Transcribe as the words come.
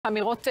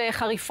אמירות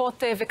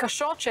חריפות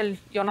וקשות של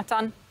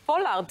יונתן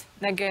פולארד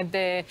נגד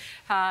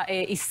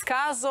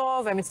העסקה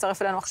הזו,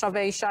 ומצטרף אלינו עכשיו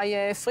ישי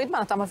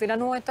פרידמן. אתה מביא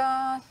לנו את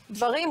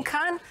הדברים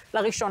כאן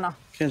לראשונה.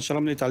 כן,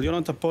 שלום ליטל.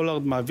 יונתן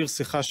פולארד מעביר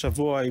שיחה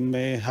השבוע עם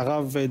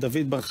הרב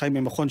דוד בר חיים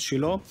ממכון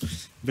שילה,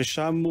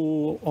 ושם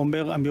הוא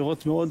אומר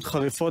אמירות מאוד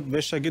חריפות,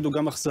 ויש שיגידו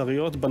גם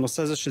אכזריות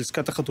בנושא הזה של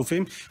עסקת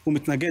החטופים. הוא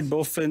מתנגד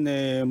באופן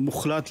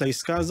מוחלט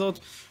לעסקה הזאת.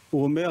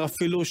 הוא אומר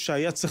אפילו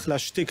שהיה צריך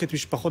להשתיק את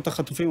משפחות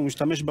החטופים, הוא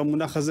משתמש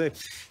במונח הזה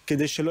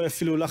כדי שלא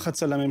יפעילו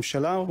לחץ על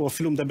הממשלה, הוא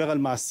אפילו מדבר על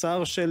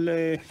מאסר של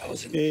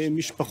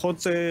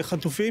משפחות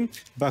חטופים,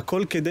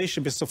 והכל כדי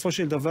שבסופו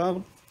של דבר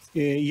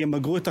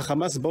ימגרו את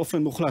החמאס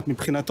באופן מוחלט.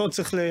 מבחינתו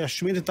צריך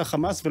להשמיד את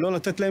החמאס ולא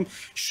לתת להם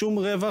שום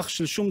רווח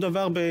של שום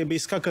דבר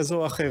בעסקה כזו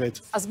או אחרת.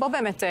 אז בוא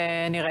באמת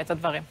נראה את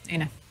הדברים.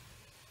 הנה.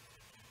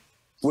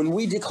 When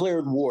we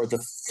declared war,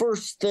 the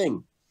first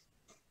thing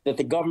that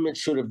the government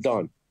should have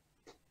done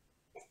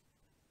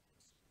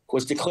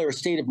was declare a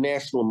state of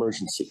national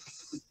emergency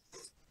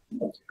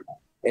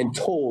and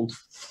told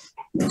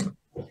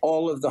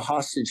all of the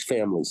hostage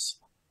families,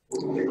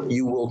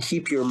 you will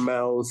keep your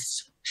mouths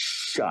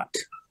shut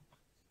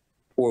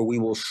or we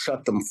will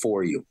shut them for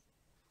you.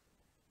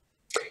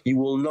 You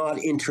will not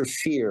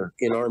interfere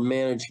in our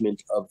management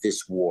of this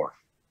war.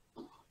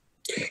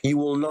 You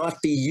will not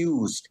be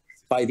used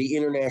by the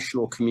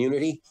international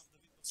community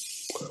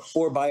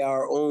or by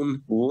our own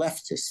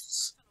leftists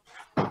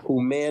who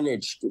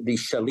managed the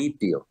Shalit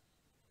deal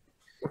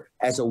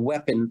as a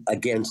weapon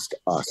against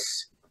us.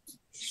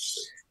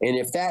 And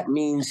if that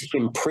means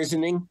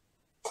imprisoning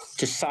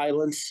to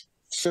silence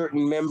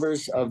certain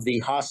members of the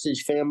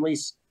hostage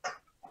families,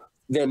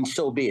 then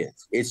so be it.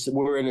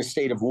 We're in a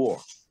state of war.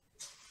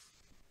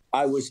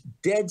 I was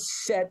dead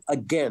set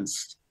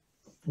against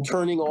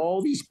turning all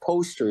these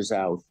posters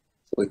out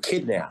were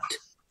kidnapped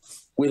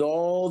with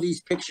all these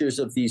pictures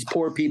of these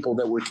poor people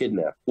that were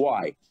kidnapped.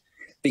 Why?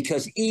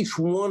 Because each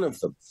one of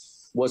them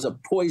was a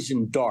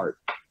poison dart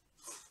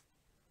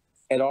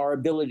at our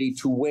ability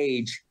to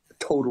wage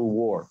total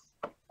war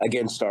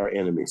against our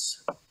enemies.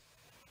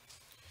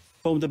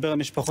 פה הוא מדבר על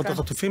משפחות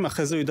החטופים,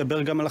 אחרי זה הוא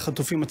ידבר גם על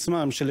החטופים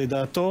עצמם,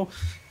 שלדעתו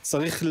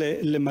צריך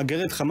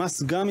למגר את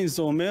חמאס, גם אם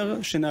זה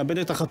אומר שנאבד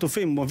את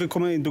החטופים. הוא מביא כל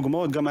מיני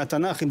דוגמאות, גם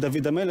מהתנ"ך עם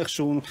דוד המלך,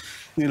 שהוא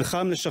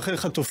נלחם לשחרר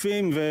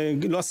חטופים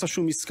ולא עשה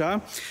שום עסקה.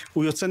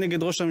 הוא יוצא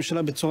נגד ראש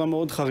הממשלה בצורה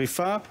מאוד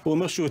חריפה, הוא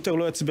אומר שהוא יותר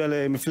לא יצביע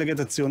למפלגת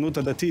הציונות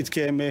הדתית,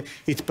 כי הם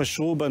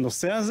התפשרו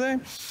בנושא הזה,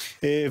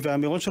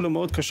 והאמירות שלו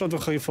מאוד קשות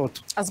וחריפות.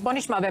 אז בוא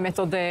נשמע באמת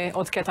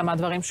עוד קטע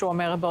מהדברים שהוא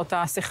אומר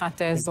באותה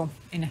שיחת זום.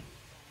 הנה.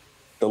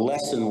 The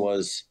lesson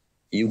was,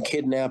 you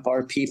kidnap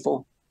our people,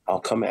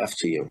 I'll come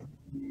after you.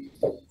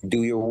 Do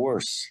your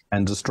worst.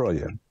 And destroy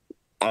you.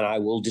 And I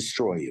will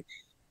destroy you.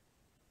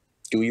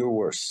 Do your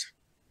worst.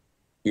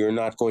 You're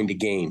not going to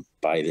gain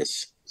by this,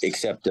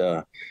 except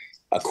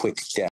a quick death.